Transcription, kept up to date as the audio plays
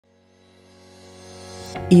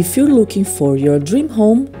If you're looking for your dream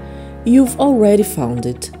home, you've already found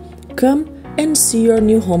it. Come and see your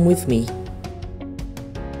new home with me.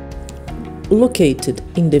 Located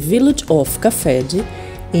in the village of Cafede,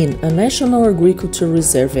 in a National Agriculture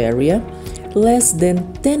Reserve area, less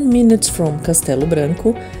than 10 minutes from Castelo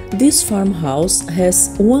Branco, this farmhouse has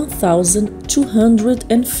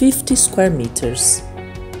 1,250 square meters.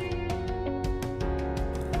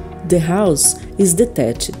 The house is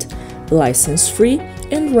detached, license-free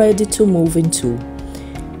and ready to move into.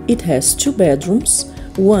 It has 2 bedrooms,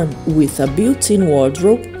 one with a built-in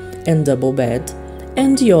wardrobe and double bed,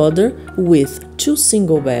 and the other with 2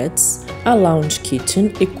 single beds, a lounge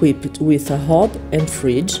kitchen equipped with a hob and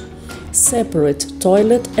fridge, separate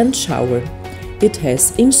toilet and shower. It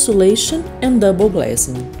has insulation and double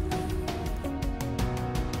glazing.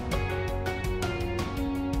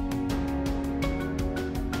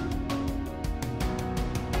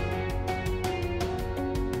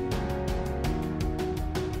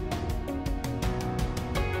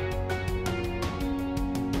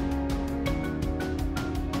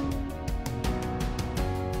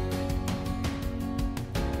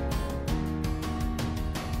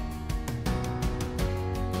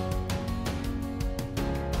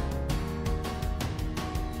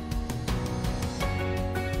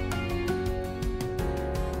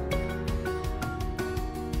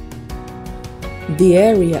 The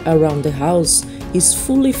area around the house is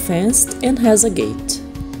fully fenced and has a gate.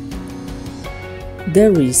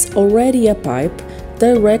 There is already a pipe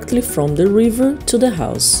directly from the river to the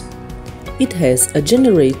house. It has a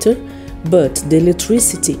generator, but the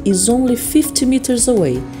electricity is only 50 meters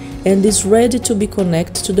away and is ready to be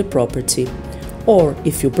connected to the property. Or,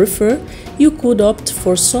 if you prefer, you could opt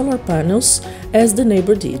for solar panels as the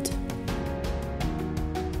neighbor did.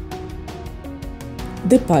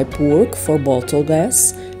 The pipework for bottled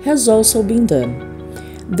gas has also been done.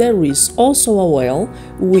 There is also a well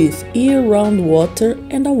with year-round water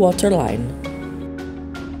and a water line.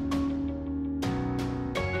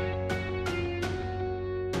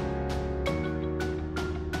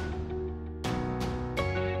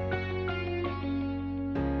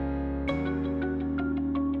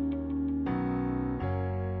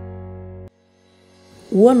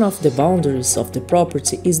 One of the boundaries of the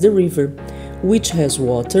property is the river, which has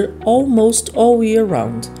water almost all year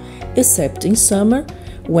round, except in summer,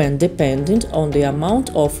 when, depending on the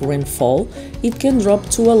amount of rainfall, it can drop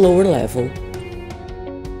to a lower level.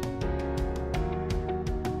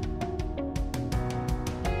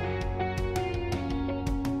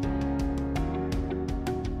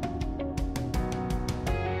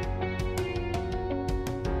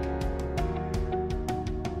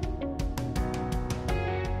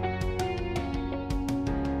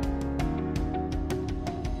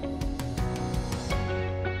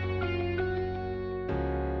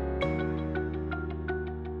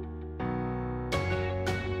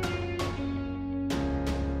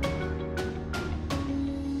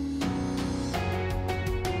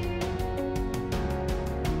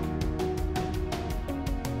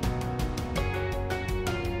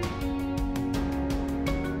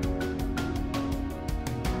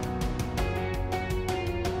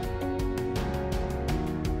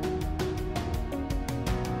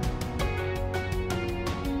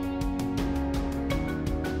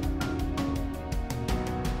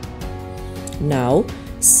 Now,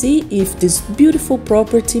 see if this beautiful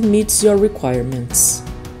property meets your requirements.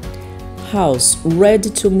 House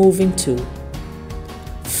ready to move into.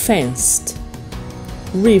 Fenced.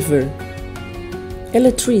 River.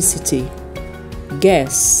 Electricity.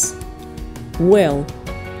 Gas. Well.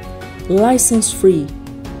 License-free.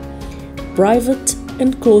 Private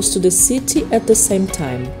and close to the city at the same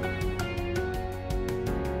time.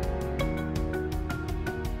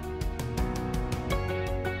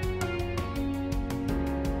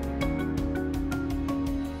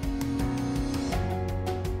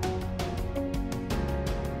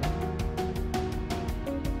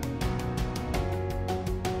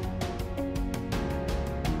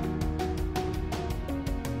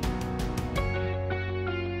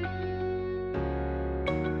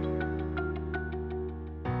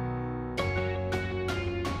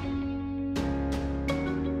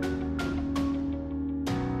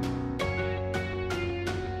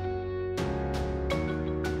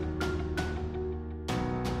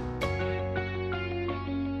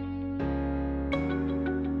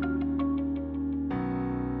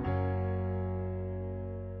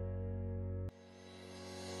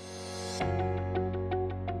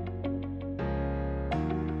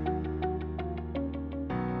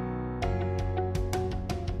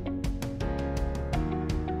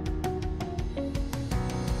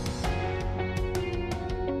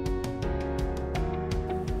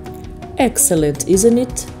 Excellent, isn't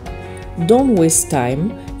it? Don't waste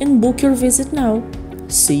time and book your visit now.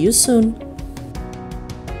 See you soon!